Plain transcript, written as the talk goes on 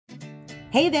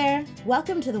Hey there!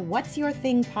 Welcome to the What's Your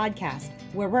Thing podcast,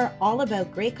 where we're all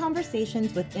about great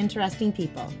conversations with interesting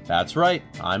people. That's right.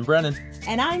 I'm Brennan.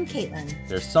 And I'm Caitlin.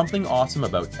 There's something awesome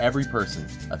about every person,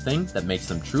 a thing that makes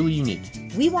them truly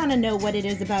unique. We want to know what it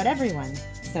is about everyone,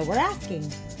 so we're asking,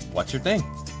 What's your thing?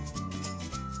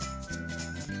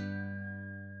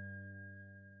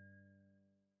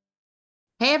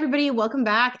 Hey everybody, welcome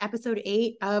back. Episode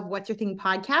 8 of What's Your Thing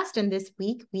podcast. And this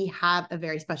week we have a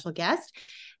very special guest,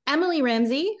 Emily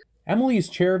Ramsay. Emily is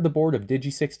chair of the board of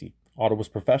Digi60, Ottawa's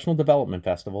professional development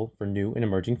festival for new and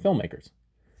emerging filmmakers.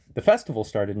 The festival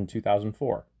started in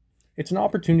 2004. It's an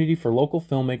opportunity for local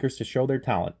filmmakers to show their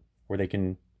talent, where they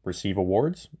can receive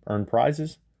awards, earn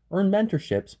prizes, earn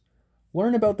mentorships,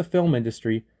 learn about the film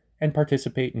industry, and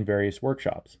participate in various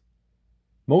workshops.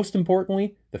 Most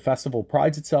importantly, the festival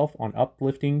prides itself on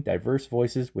uplifting diverse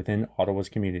voices within Ottawa's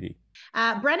community.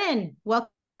 Brennan, welcome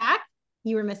back.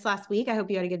 You were missed last week. I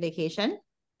hope you had a good vacation.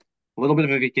 A little bit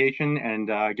of a vacation and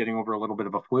getting over a little bit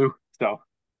of a flu. So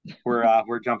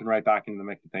we're jumping right back into the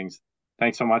mix of things.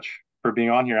 Thanks so much for being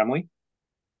on here, Emily.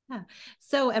 Yeah.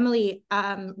 So Emily,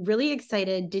 really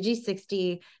excited.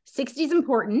 Digi60, 60 is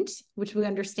important, which we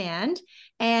understand.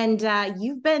 And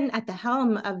you've been at the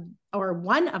helm of, or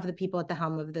one of the people at the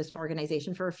helm of this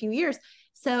organization for a few years.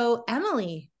 So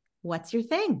Emily, what's your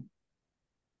thing?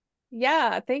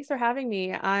 Yeah, thanks for having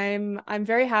me. I'm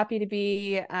very happy to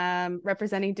be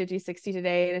representing Digi60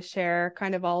 today to share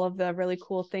kind of all of the really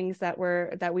cool things that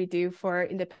we do for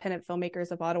independent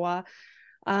filmmakers of Ottawa.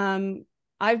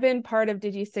 I've been part of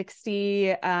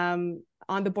Digi60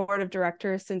 on the board of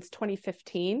directors since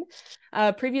 2015.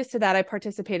 Previous to that, I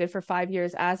participated for 5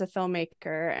 years as a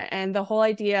filmmaker, and the whole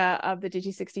idea of the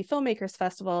Digi60 Filmmakers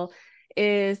Festival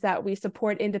is that we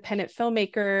support independent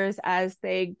filmmakers as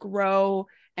they grow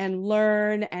and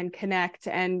learn and connect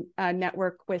and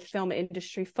network with film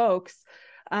industry folks.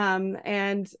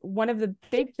 And one of the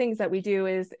big things that we do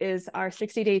is our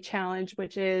 60-day challenge,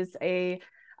 which is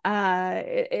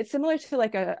it's similar to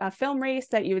like a film race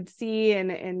that you would see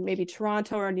in maybe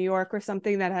Toronto or New York or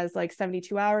something that has like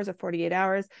 72 hours or 48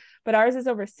 hours, but ours is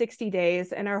over 60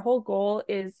 days. And our whole goal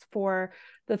is for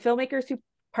the filmmakers who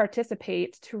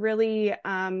participate to really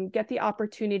get the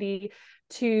opportunity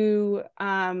to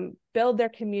build their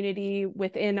community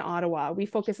within Ottawa. We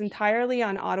focus entirely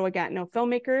on Ottawa-Gatineau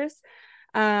filmmakers.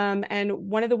 And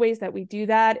one of the ways that we do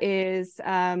that is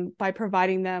by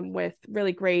providing them with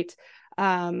really great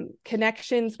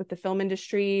connections with the film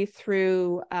industry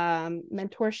through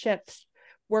mentorships,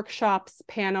 workshops,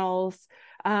 panels,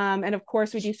 and of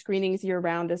course we do screenings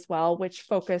year-round as well, which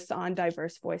focus on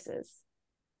diverse voices.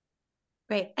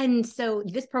 Great. And so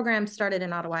this program started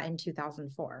in Ottawa in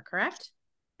 2004, correct?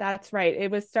 That's right. It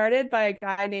was started by a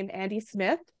guy named Andy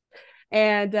Smith,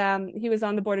 and he was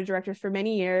on the board of directors for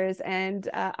many years. And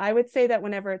I would say that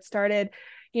whenever it started,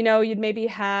 you know, you'd maybe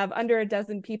have under a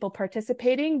dozen people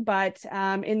participating, but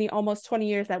in the almost 20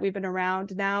 years that we've been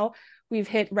around now, we've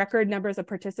hit record numbers of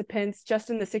participants just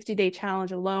in the 60-day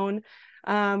challenge alone.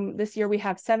 This year we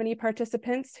have 70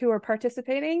 participants who are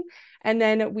participating, and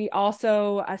then we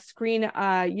also screen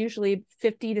usually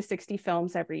 50 to 60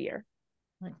 films every year.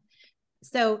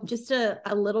 So just a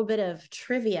little bit of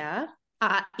trivia.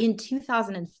 In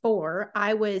 2004,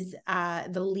 I was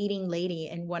the leading lady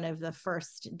in one of the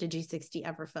first Digi60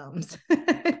 ever films.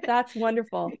 That's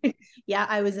wonderful. Yeah,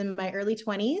 I was in my early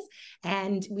 20s,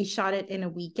 and we shot it in a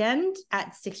weekend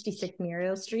at 66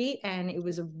 Muriel Street, and it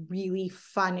was a really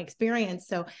fun experience.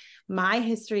 So my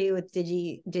history with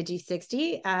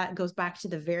Digi60 goes back to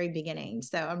the very beginning.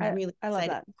 So I'm really excited to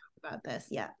talk about this.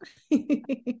 Yeah.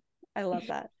 I love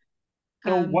that.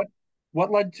 So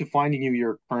what led to finding you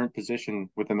your current position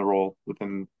within the role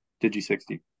within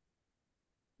Digi60?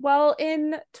 Well,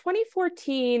 in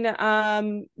 2014,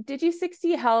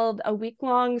 Digi60 held a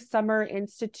week-long Summer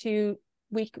Institute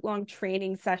week-long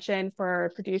training session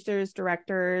for producers,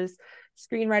 directors,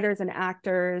 screenwriters, and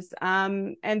actors.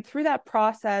 And through that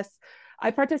process,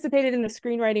 I participated in the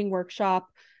screenwriting workshop,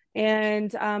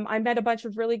 and I met a bunch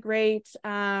of really great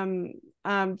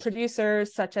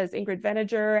producers such as Ingrid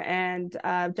Veneger and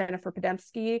Jennifer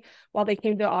Podemsky while they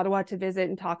came to Ottawa to visit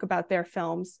and talk about their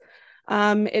films.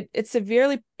 It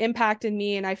severely impacted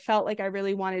me, and I felt like I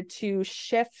really wanted to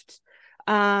shift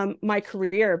my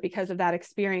career because of that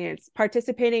experience.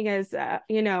 Participating as a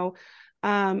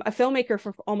filmmaker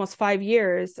for almost 5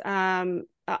 years,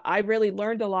 I really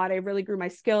learned a lot. I really grew my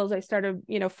skills. I started,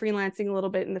 freelancing a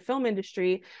little bit in the film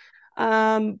industry.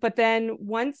 But then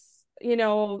once,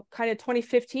 kind of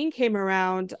 2015 came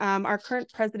around, our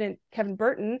current president, Kevin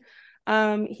Burton,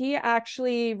 he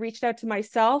actually reached out to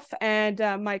myself and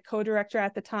my co-director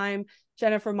at the time,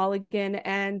 Jennifer Mulligan,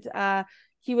 and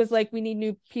he was like, we need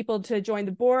new people to join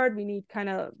the board. We need kind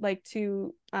of like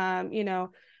to,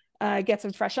 get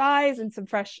some fresh eyes and some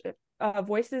fresh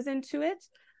voices into it.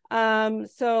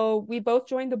 So we both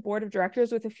joined the board of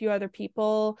directors with a few other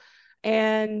people.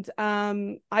 And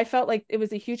I felt like it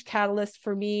was a huge catalyst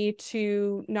for me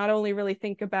to not only really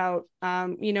think about,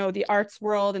 the arts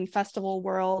world and festival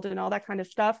world and all that kind of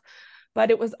stuff,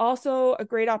 but it was also a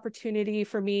great opportunity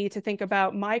for me to think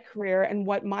about my career and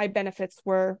what my benefits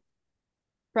were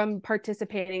from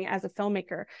participating as a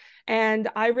filmmaker. And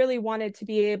I really wanted to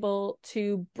be able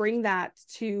to bring that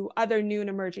to other new and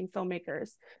emerging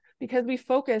filmmakers, because we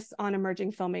focus on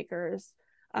emerging filmmakers.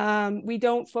 We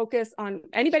don't focus on,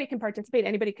 anybody can participate,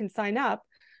 anybody can sign up,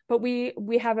 but we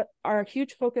have our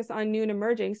huge focus on new and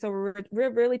emerging. So we're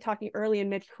really talking early and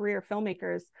mid-career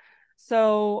filmmakers.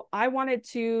 So I wanted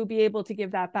to be able to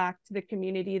give that back to the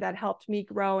community that helped me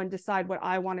grow and decide what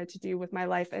I wanted to do with my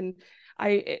life. And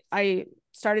I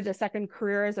started a second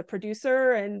career as a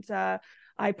producer, and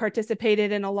I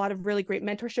participated in a lot of really great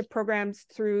mentorship programs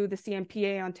through the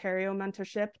CMPA Ontario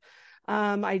mentorship.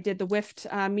 I did the WIFT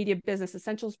Media Business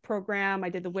Essentials program. I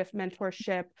did the WIFT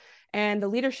mentorship and the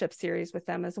leadership series with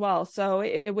them as well. So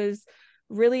it was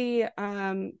really,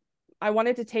 I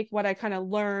wanted to take what I kind of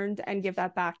learned and give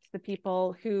that back to the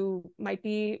people who might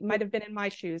have been in my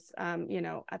shoes,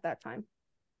 at that time.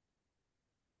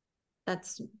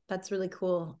 That's really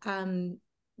cool.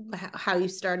 How you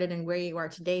started and where you are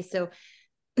today. So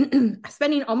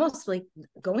spending almost like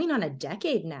going on a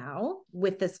decade now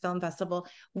with this film festival,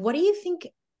 what do you think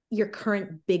your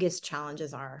current biggest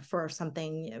challenges are for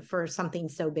something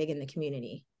so big in the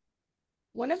community?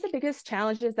 One of the biggest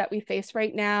challenges that we face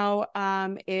right now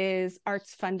is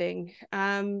arts funding.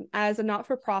 As a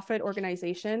not-for-profit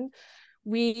organization,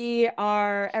 we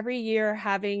are every year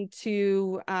having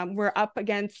to, we're up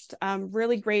against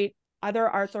really great other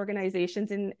arts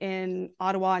organizations in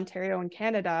Ottawa, Ontario, and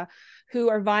Canada who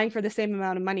are vying for the same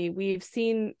amount of money. We've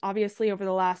seen, obviously, over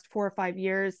the last 4 or 5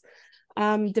 years,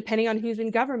 depending on who's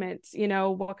in government,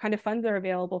 what kind of funds are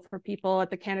available for people at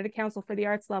the Canada Council for the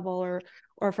Arts level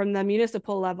or from the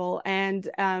municipal level. And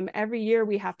every year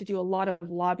we have to do a lot of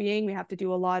lobbying. We have to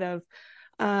do a lot of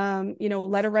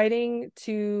letter writing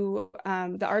to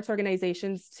the arts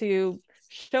organizations to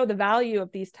show the value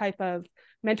of these type of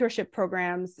mentorship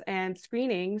programs and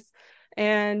screenings.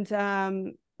 And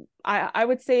I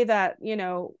would say that,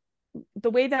 the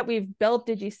way that we've built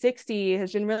Digi60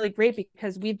 has been really great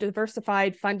because we've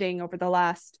diversified funding over the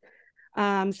last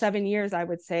 7 years, I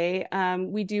would say.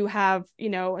 We do have,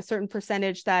 a certain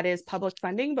percentage that is public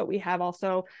funding, but we have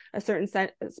also a certain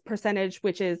percentage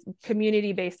which is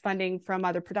community-based funding from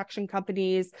other production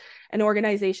companies and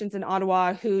organizations in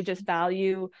Ottawa who just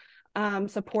value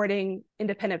supporting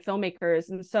independent filmmakers.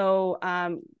 And so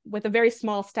with a very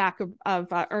small stack of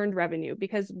earned revenue,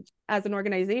 because as an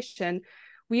organization,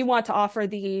 we want to offer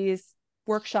these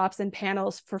workshops and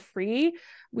panels for free.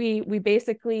 We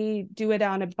basically do it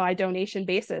on a by donation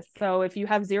basis. So if you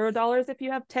have $0, if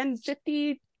you have $10,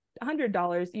 $50,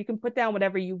 $100, you can put down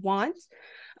whatever you want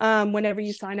whenever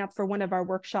you sign up for one of our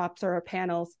workshops or our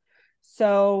panels.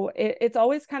 So it's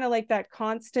always kind of like that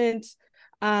constant,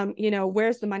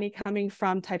 where's the money coming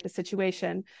from type of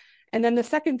situation. And then the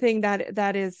second thing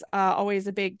that is always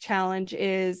a big challenge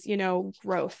is,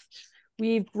 growth.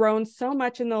 We've grown so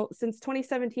much since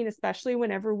 2017, especially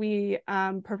whenever we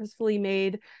purposefully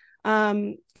made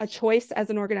a choice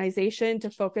as an organization to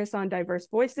focus on diverse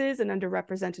voices and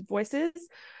underrepresented voices.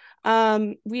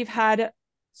 We've had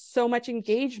so much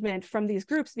engagement from these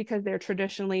groups because they're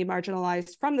traditionally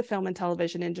marginalized from the film and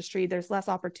television industry. There's less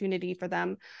opportunity for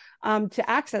them to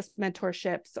access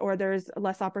mentorships, or there's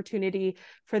less opportunity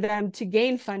for them to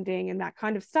gain funding and that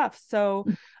kind of stuff. So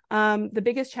the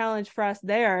biggest challenge for us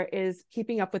there is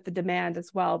keeping up with the demand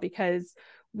as well, because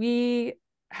we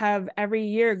have every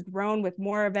year grown with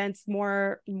more events,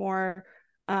 more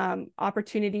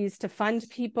opportunities to fund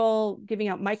people, giving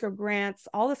out micro grants,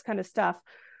 all this kind of stuff.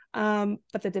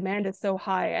 But the demand is so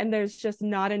high, and there's just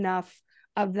not enough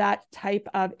of that type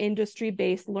of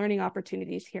industry-based learning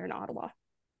opportunities here in Ottawa.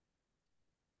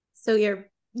 So your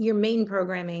main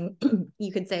programming,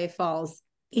 you could say, falls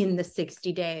in the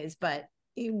 60 days, but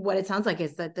what it sounds like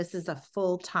is that this is a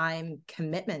full-time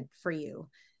commitment for you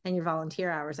and your volunteer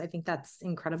hours. I think that's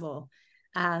incredible.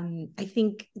 I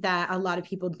think that a lot of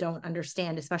people don't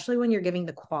understand, especially when you're giving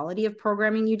the quality of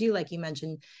programming you do, like you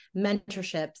mentioned,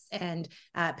 mentorships and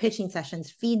pitching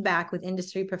sessions, feedback with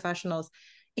industry professionals.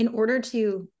 In order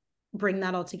to bring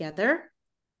that all together,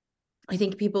 I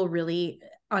think people really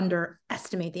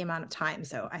underestimate the amount of time.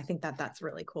 So I think that that's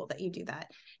really cool that you do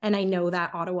that. And I know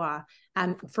that Ottawa,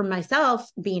 for myself,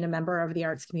 being a member of the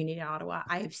arts community in Ottawa,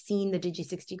 I've seen the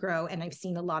Digi60 grow, and I've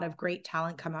seen a lot of great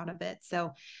talent come out of it.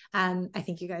 So I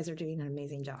think you guys are doing an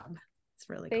amazing job. It's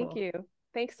really cool. Thank you.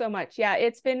 Thanks so much. Yeah,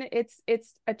 it's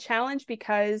a challenge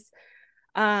because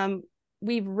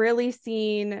we've really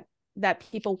seen that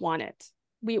people want it.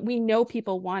 We know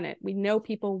people want it. We know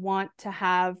people want to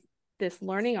have this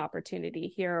learning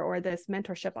opportunity here, or this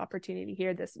mentorship opportunity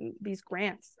here, these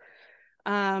grants.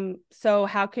 So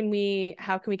how can we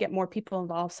get more people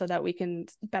involved so that we can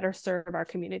better serve our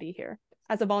community here?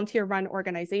 As a volunteer run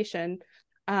organization,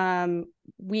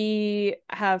 we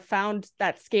have found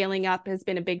that scaling up has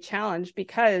been a big challenge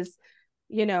because,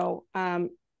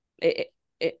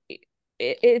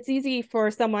 it's easy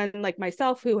for someone like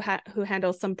myself who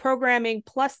handles some programming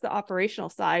plus the operational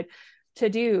side to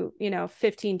do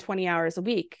 15, 20 hours a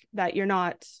week that you're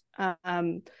not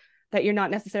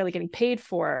necessarily getting paid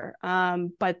for,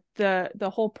 but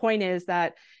the whole point is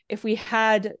that if we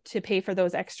had to pay for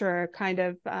those extra kind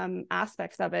of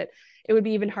aspects of it, it would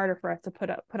be even harder for us to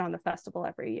put on the festival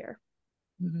every year.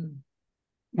 Mm-hmm.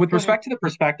 With respect to the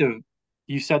perspective,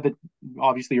 you said that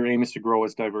obviously your aim is to grow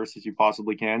as diverse as you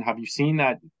possibly can. Have you seen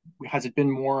that? Has it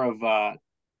been more of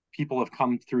people have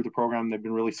come through the program, they've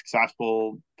been really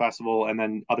successful festival, and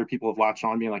then other people have latched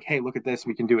on being like, hey, look at this,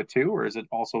 we can do it too? Or is it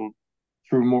also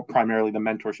through more primarily the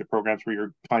mentorship programs where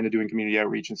you're kind of doing community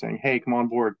outreach and saying, hey, come on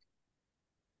board?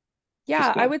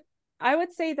 Yeah, I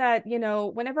would say that,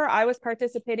 whenever I was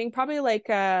participating, probably like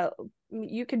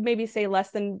you could maybe say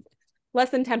less than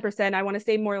 10%. I want to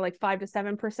say more like 5 to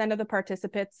 7% of the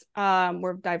participants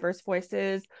were diverse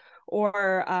voices.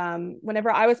 Or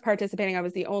whenever I was participating, I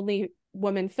was the only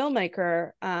woman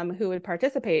filmmaker who would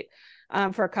participate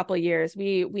for a couple of years.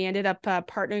 We ended up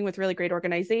partnering with really great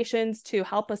organizations to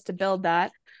help us to build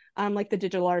that, like the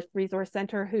Digital Arts Resource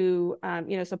Center, who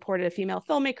supported a female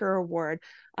filmmaker award,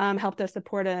 helped us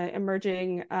support an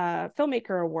emerging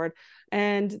filmmaker award,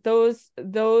 and those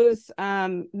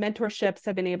mentorships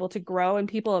have been able to grow, and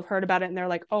people have heard about it, and they're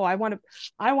like, oh, I want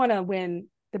to win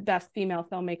the best female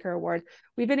filmmaker award.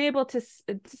 We've been able to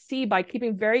see, by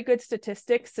keeping very good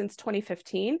statistics since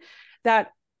 2015, that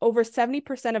over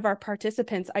 70% of our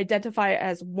participants identify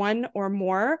as one or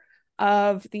more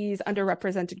of these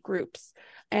underrepresented groups.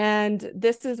 And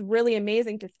this is really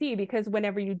amazing to see, because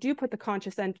whenever you do put the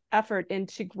conscious effort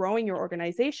into growing your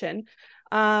organization,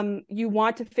 you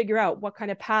want to figure out what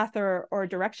kind of path or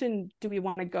direction do we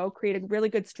want to go, create a really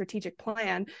good strategic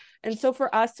plan. And so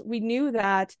for us, we knew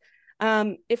that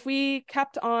if we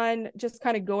kept on just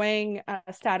kind of going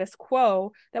status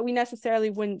quo, that we necessarily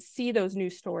wouldn't see those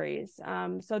new stories.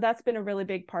 So that's been a really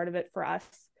big part of it for us,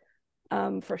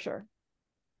 for sure.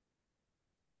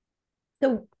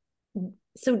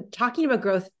 So talking about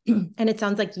growth, and it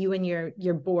sounds like you and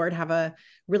your board have a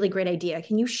really great idea.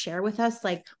 Can you share with us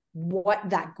like what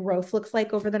that growth looks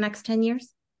like over the next 10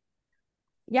 years?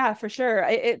 Yeah, for sure.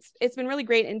 It's been really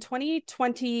great. In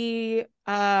 2020,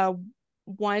 late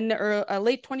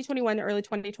 2021, early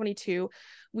 2022,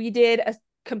 we did a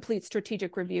complete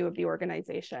strategic review of the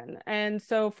organization. And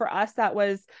so for us, that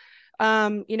was,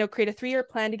 create a 3-year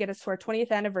plan to get us to our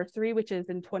 20th anniversary, which is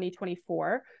in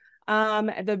 2024.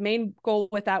 The main goal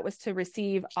with that was to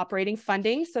receive operating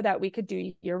funding so that we could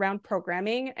do year-round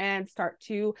programming and start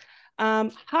to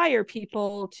hire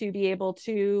people to be able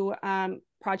to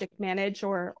project manage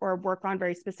or work on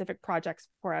very specific projects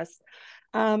for us.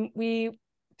 We,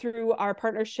 through our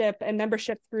partnership and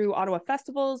membership through Ottawa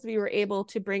Festivals, we were able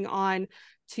to bring on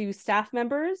 2 staff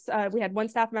members. We had 1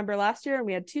 staff member last year, and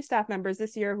we had 2 staff members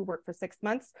this year who worked for 6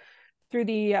 months through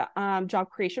the job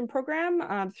creation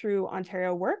program through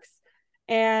Ontario Works.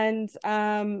 And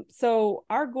so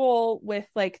our goal with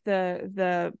like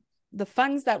the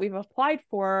funds that we've applied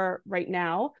for right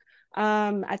now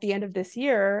at the end of this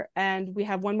year, and we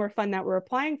have one more fund that we're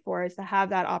applying for, is to have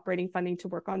that operating funding to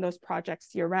work on those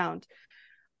projects year round.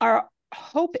 Our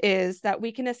hope is that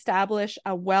we can establish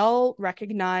a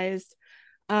well-recognized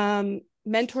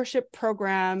mentorship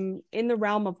program in the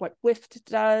realm of what WIFT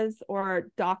does, or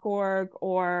DocOrg,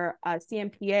 or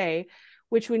CMPA,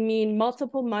 which would mean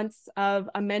multiple months of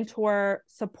a mentor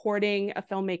supporting a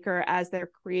filmmaker as they're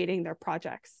creating their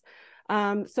projects.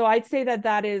 So I'd say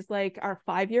that is like our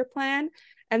 5-year plan.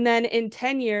 And then in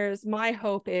 10 years, my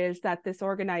hope is that this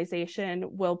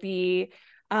organization will be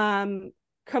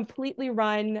completely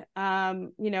run,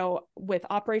 with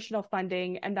operational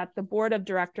funding, and that the board of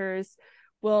directors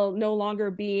will no longer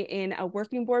be in a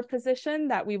working board position,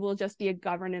 that we will just be a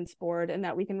governance board, and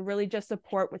that we can really just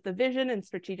support with the vision and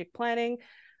strategic planning,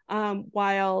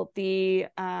 while the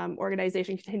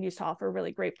organization continues to offer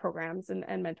really great programs and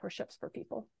mentorships for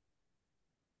people.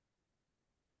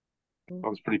 That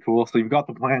was pretty cool. So you've got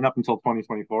the plan up until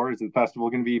 2024. Is the festival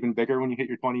going to be even bigger when you hit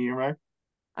your 20-year mark?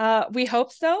 We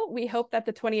hope so. We hope that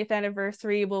the 20th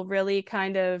anniversary will really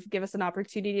kind of give us an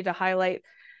opportunity to highlight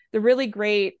the really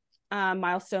great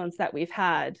milestones that we've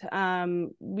had.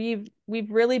 We've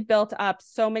really built up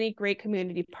so many great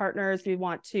community partners. We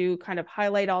want to kind of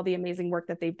highlight all the amazing work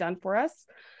that they've done for us.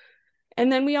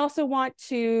 And then we also want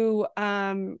to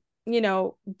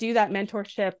do that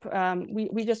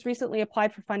mentorship. We just recently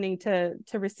applied for funding to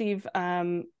receive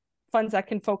funds that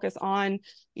can focus on,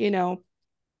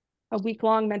 a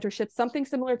week-long mentorship, something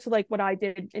similar to like what I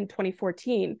did in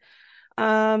 2014,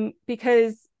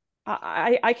 because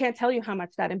I can't tell you how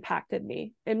much that impacted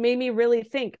me. It made me really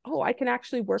think, oh, I can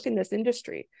actually work in this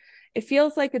industry. It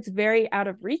feels like it's very out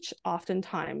of reach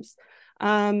oftentimes.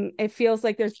 It feels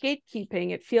like there's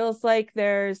gatekeeping. It feels like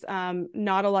there's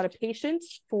not a lot of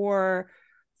patience for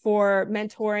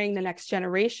mentoring the next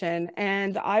generation.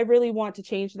 And I really want to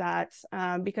change that,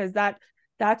 because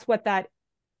that's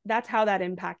how that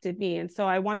impacted me. And so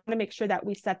I want to make sure that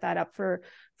we set that up for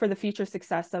the future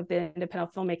success of the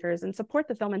independent filmmakers and support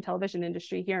the film and television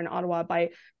industry here in Ottawa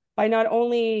by not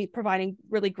only providing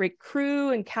really great crew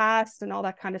and cast and all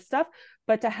that kind of stuff,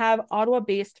 but to have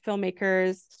Ottawa-based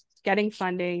filmmakers getting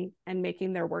funding and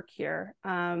making their work here.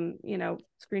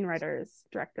 Screenwriters,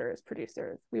 directors,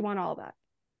 producers. We want all that.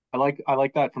 I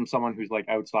like that from someone who's like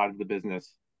outside of the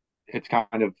business. It's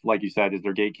kind of like you said, is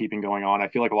there gatekeeping going on? I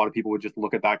feel like a lot of people would just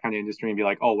look at that kind of industry and be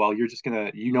like, oh, well, you're just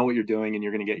gonna, what you're doing and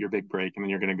you're gonna get your big break and then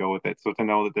you're gonna go with it. So to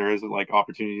know that there is like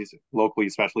opportunities locally,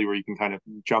 especially where you can kind of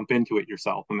jump into it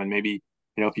yourself, and then maybe,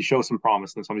 if you show some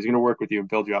promise, then somebody's gonna work with you and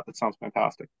build you up. That sounds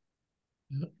fantastic.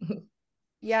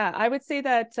 Yeah, I would say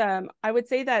that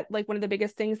like one of the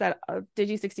biggest things that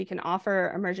Digi60 can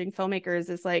offer emerging filmmakers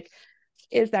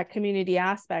is that community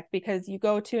aspect, because you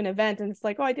go to an event and it's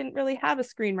like, oh, I didn't really have a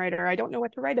screenwriter. I don't know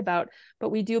what to write about, but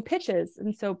we do pitches.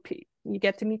 And so you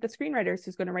get to meet the screenwriters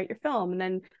who's going to write your film. And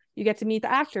then you get to meet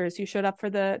the actors who showed up for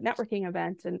the networking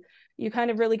event. And you kind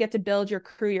of really get to build your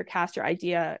crew, your cast, your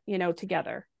idea,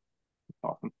 together.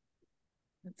 Awesome.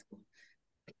 That's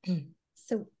cool.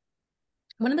 So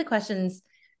one of the questions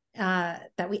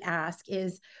that we ask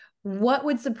is, what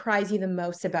would surprise you the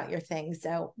most about your thing?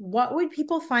 So what would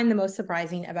people find the most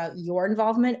surprising about your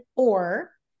involvement, or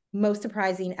most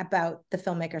surprising about the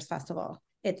Filmmakers Festival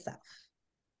itself?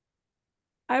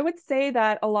 I would say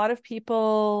that a lot of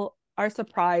people are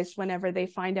surprised whenever they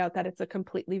find out that it's a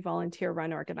completely volunteer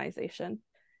run organization.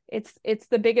 It's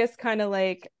the biggest kind of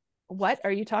like, what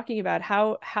are you talking about?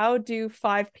 How do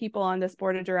 5 people on this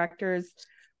board of directors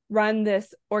run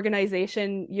this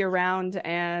organization year round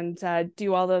and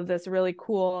do all of this really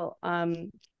cool,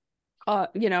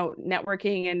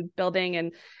 networking and building.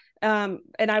 And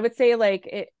I would say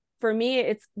for me,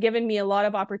 it's given me a lot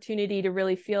of opportunity to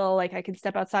really feel like I can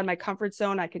step outside my comfort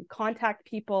zone. I can contact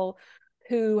people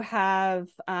who have,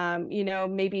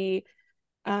 maybe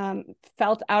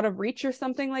felt out of reach or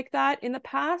something like that in the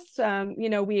past.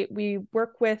 We've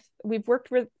worked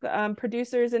with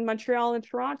producers in Montreal and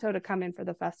Toronto to come in for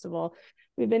the festival.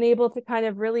 We've been able to kind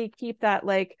of really keep that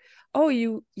like, oh,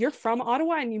 you're from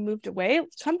Ottawa and you moved away,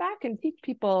 come back and teach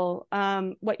people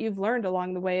what you've learned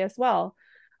along the way as well.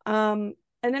 And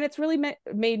then it's really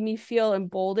made me feel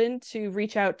emboldened to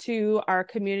reach out to our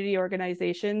community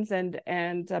organizations and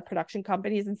production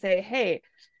companies and say, hey,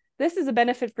 this is a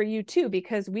benefit for you too,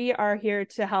 because we are here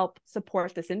to help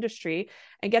support this industry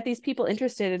and get these people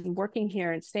interested in working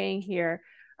here and staying here.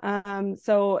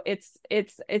 So it's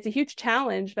a huge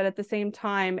challenge, but at the same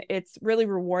time, it's really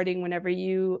rewarding whenever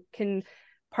you can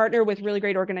partner with really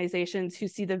great organizations who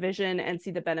see the vision and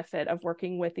see the benefit of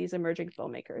working with these emerging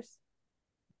filmmakers.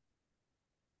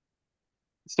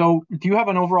 So do you have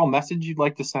an overall message you'd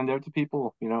like to send out to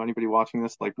people? Anybody watching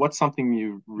this, like what's something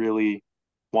you really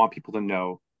want people to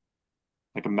know?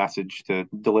 Like a message to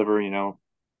deliver,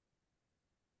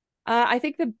 I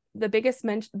think the biggest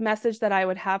message that I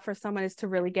would have for someone is to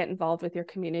really get involved with your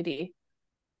community.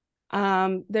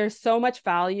 There's so much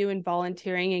value in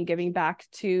volunteering and giving back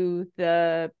to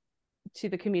the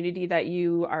community that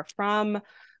you are from,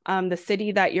 the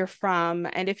city that you're from.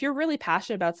 And if you're really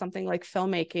passionate about something like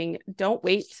filmmaking, don't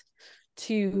wait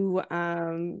for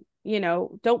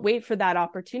that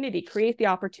opportunity. Create the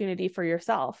opportunity for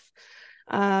yourself.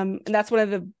 And that's one of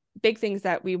the big things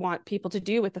that we want people to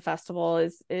do with the festival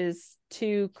is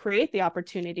to create the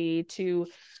opportunity to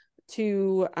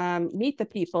to meet the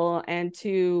people and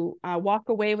to walk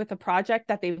away with a project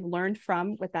that they've learned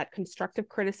from, with that constructive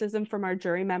criticism from our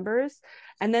jury members.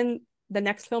 And then the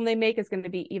next film they make is going to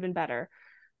be even better.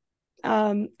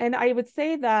 And I would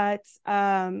say that,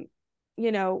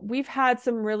 we've had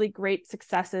some really great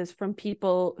successes from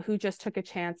people who just took a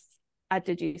chance at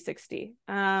Digi60.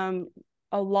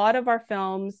 A lot of our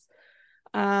films,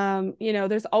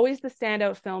 there's always the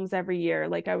standout films every year.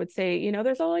 Like I would say,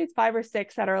 there's always 5 or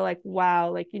 6 that are like,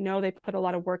 wow, like, they put a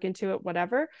lot of work into it,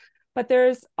 whatever. But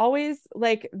there's always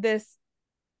like this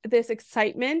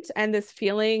excitement and this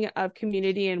feeling of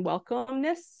community and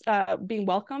welcomeness, being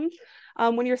welcomed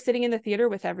when you're sitting in the theater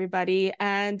with everybody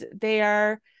and they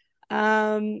are,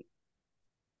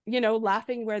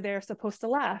 laughing where they're supposed to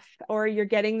laugh, or you're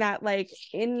getting that like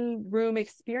in-room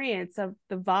experience of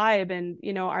the vibe, and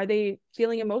are they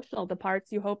feeling emotional, the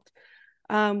parts you hoped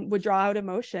would draw out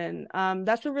emotion.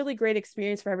 That's a really great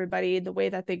experience for everybody, the way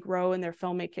that they grow in their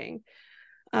filmmaking.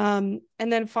 And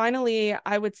then finally,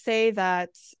 I would say that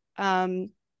one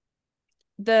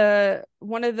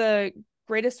of the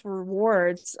greatest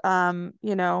rewards,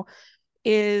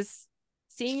 is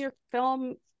seeing your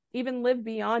film even live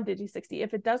beyond Digi60.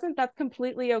 If it doesn't, that's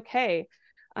completely okay.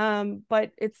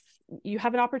 But you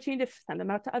have an opportunity to send them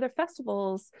out to other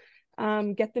festivals,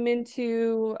 get them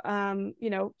into,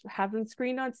 have them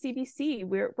screened on CBC.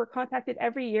 We're contacted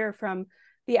every year from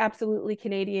the Absolutely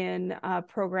Canadian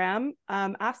program,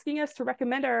 asking us to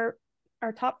recommend our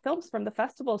top films from the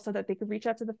festival so that they could reach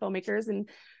out to the filmmakers and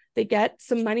they get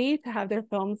some money to have their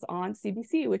films on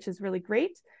CBC, which is really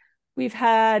great. We've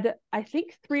had, I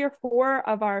think, 3 or 4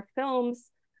 of our films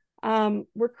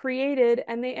were created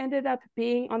and they ended up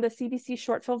being on the CBC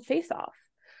Short Film Face Off.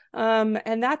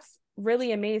 And that's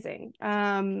really amazing.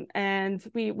 And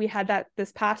we had that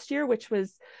this past year, which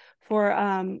was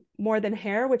for More Than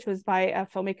Hair, which was by a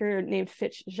filmmaker named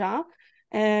Fitch Jean.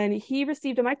 And he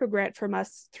received a micro grant from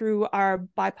us through our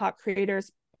BIPOC Creators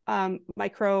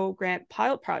micro grant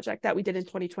pilot project that we did in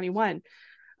 2021.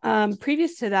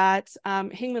 Previous to that,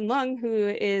 Hingman Lung, who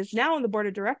is now on the board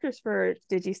of directors for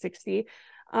Digi60,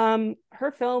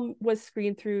 her film was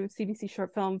screened through CBC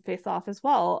Short Film Face Off as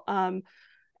well.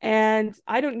 And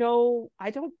I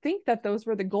don't think that those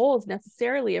were the goals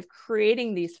necessarily of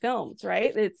creating these films,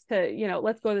 right? It's to,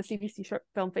 let's go to the CBC Short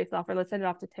Film Face Off, or let's send it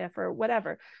off to TIFF or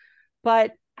whatever.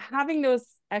 But having those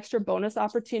extra bonus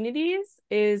opportunities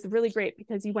is really great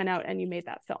because you went out and you made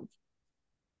that film.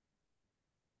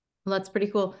 Well, that's pretty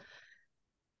cool.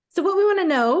 So what we want to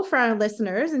know for our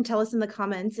listeners, and tell us in the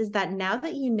comments, is that now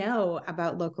that you know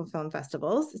about local film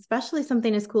festivals, especially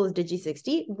something as cool as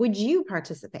Digi60, would you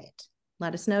participate?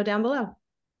 Let us know down below.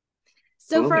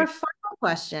 So for our final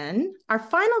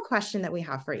question that we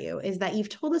have for you is that you've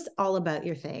told us all about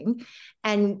your thing.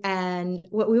 And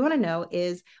what we want to know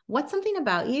is, what's something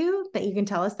about you that you can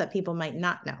tell us that people might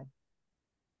not know?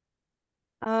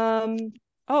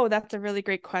 Oh, that's a really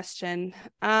great question.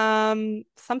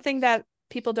 Something that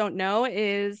people don't know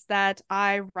is that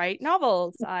I write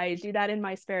novels. I do that in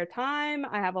my spare time.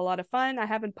 I have a lot of fun. I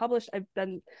haven't published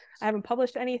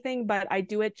anything, but I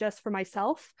do it just for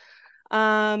myself.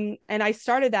 And I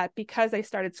started that because I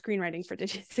started screenwriting for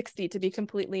Digi60, to be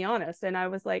completely honest. And I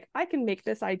was like, I can make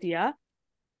this idea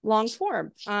long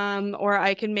form, or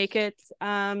I can make it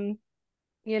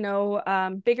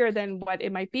bigger than what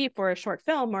it might be for a short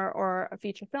film or a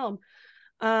feature film.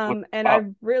 And I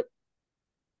really,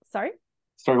 sorry,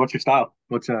 what's your style?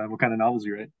 What kind of novels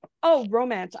you write? Oh,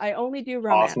 romance. I only do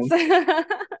romance. Awesome.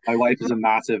 My wife is a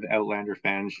massive Outlander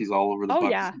fan. She's all over the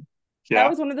books. Yeah. That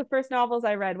was one of the first novels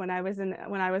I read when I was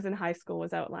in high school,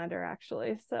 was Outlander,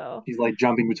 actually. So she's like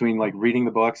jumping between like reading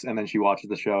the books and then she watches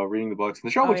the show, reading the books. The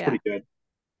show looks pretty good.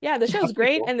 Yeah, the show's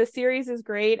great, cool. And the series is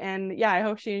great, and yeah, I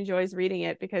hope she enjoys reading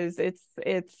it because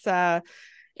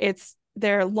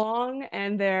they're long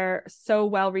and they're so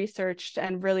well researched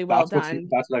and really well done.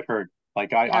 That's what I've heard.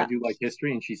 Like I do like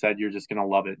history, and she said you're just gonna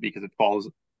love it because it follows.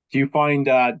 Do you find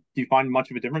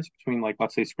much of a difference between, like,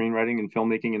 let's say, screenwriting and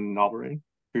filmmaking and novel writing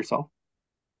for yourself?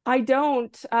 I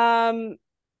don't.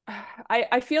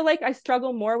 I feel like I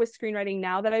struggle more with screenwriting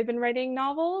now that I've been writing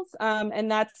novels. And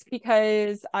that's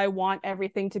because I want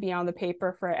everything to be on the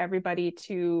paper for everybody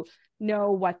to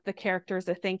know what the characters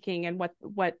are thinking and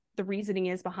what the reasoning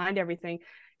is behind everything.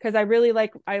 Because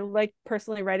I like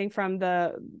personally writing from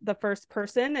the first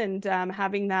person, and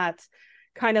having that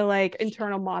kind of like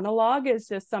internal monologue is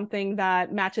just something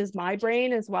that matches my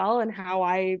brain as well, and how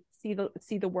I see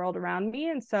the world around me.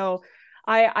 And so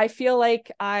I feel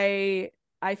like I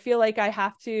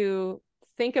have to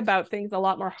think about things a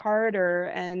lot more harder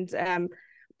and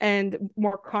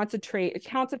more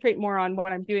concentrate more on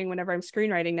what I'm doing whenever I'm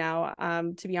screenwriting now,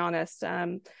 to be honest.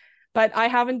 But I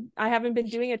haven't been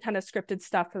doing a ton of scripted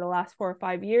stuff for the last 4 or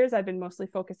 5 years. I've been mostly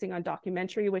focusing on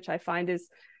documentary, which I find is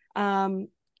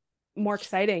more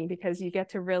exciting because you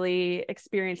get to really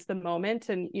experience the moment,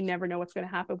 and you never know what's going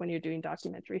to happen when you're doing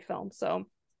documentary film. So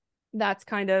that's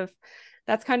kind of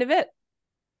it.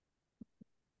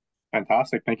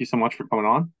 Fantastic. Thank you so much for coming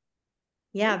on.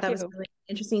 Yeah, that was really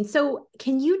interesting. So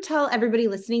can you tell everybody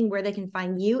listening where they can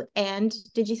find you and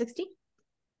Digi60?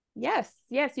 Yes,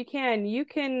 you can. You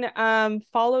can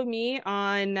follow me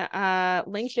on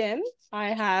LinkedIn. I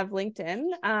have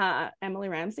LinkedIn, Emily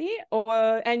Ramsay,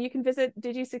 and you can visit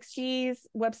Digi60's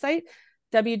website,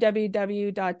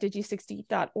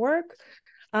 www.digi60.org.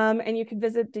 And you can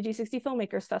visit Digi60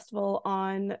 Filmmakers Festival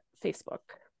on Facebook.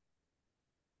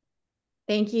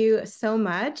 Thank you so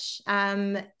much.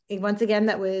 Once again,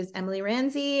 that was Emily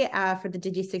Ramsay for the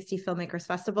Digi60 Filmmakers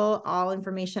Festival. All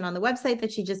information on the website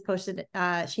that she just posted,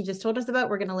 she just told us about.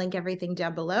 We're going to link everything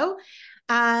down below.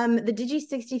 The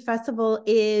Digi60 Festival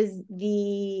is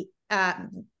the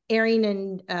airing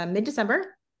in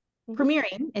mid-December,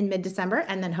 premiering in mid-December,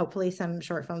 and then hopefully some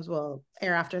short films will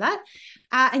air after that.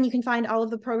 And you can find all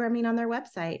of the programming on their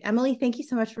website. Emily, thank you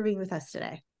so much for being with us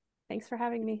today. Thanks for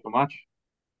having me. So much.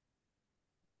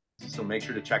 So make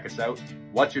sure to check us out,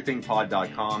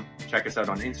 whatsyourthingpod.com. Check us out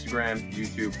on Instagram,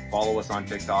 YouTube, follow us on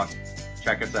TikTok.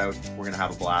 Check us out. We're going to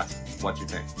have a blast. What's your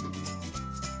thing?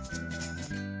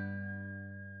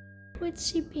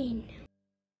 What's your thing?